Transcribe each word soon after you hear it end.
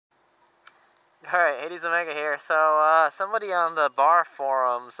Alright, Hades Omega here. So, somebody on the bar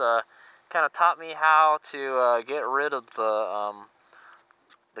forums kind of taught me how to get rid of the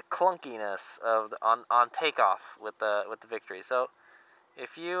clunkiness of on takeoff with the Victory. So,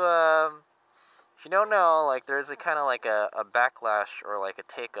 if you don't know, like there's a kind of like a backlash or like a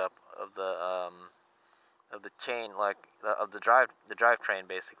take up of the chain, like of the drivetrain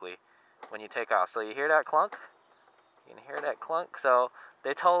basically when you take off. So you hear that clunk? You can hear that clunk. So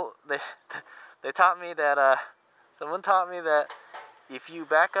they they taught me that someone taught me that if you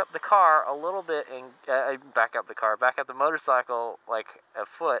back up the car a little bit and back up the motorcycle like a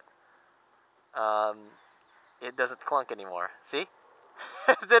foot, it doesn't clunk anymore. See?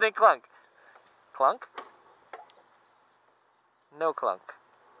 It didn't clunk. Clunk? No clunk.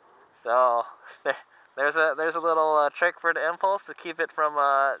 So there's a little trick for the Empulse to keep it from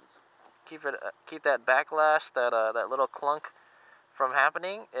keep that backlash, that little clunk from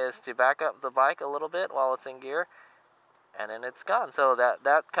happening, is to back up the bike a little bit while it's in gear, and then it's gone. So that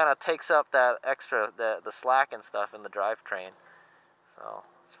kind of takes up that extra the slack and stuff in the drivetrain. So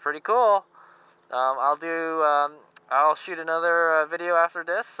it's pretty cool. I'll shoot another video after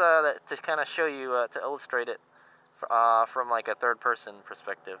this to kind of show you to illustrate it from like a third person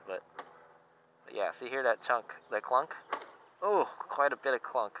perspective. But yeah, see here that clunk? Oh, quite a bit of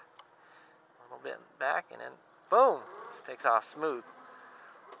clunk. A little bit back and then boom, just takes off smooth.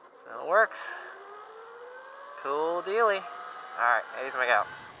 So it works. Cool dealy. Alright, Hades Omega out.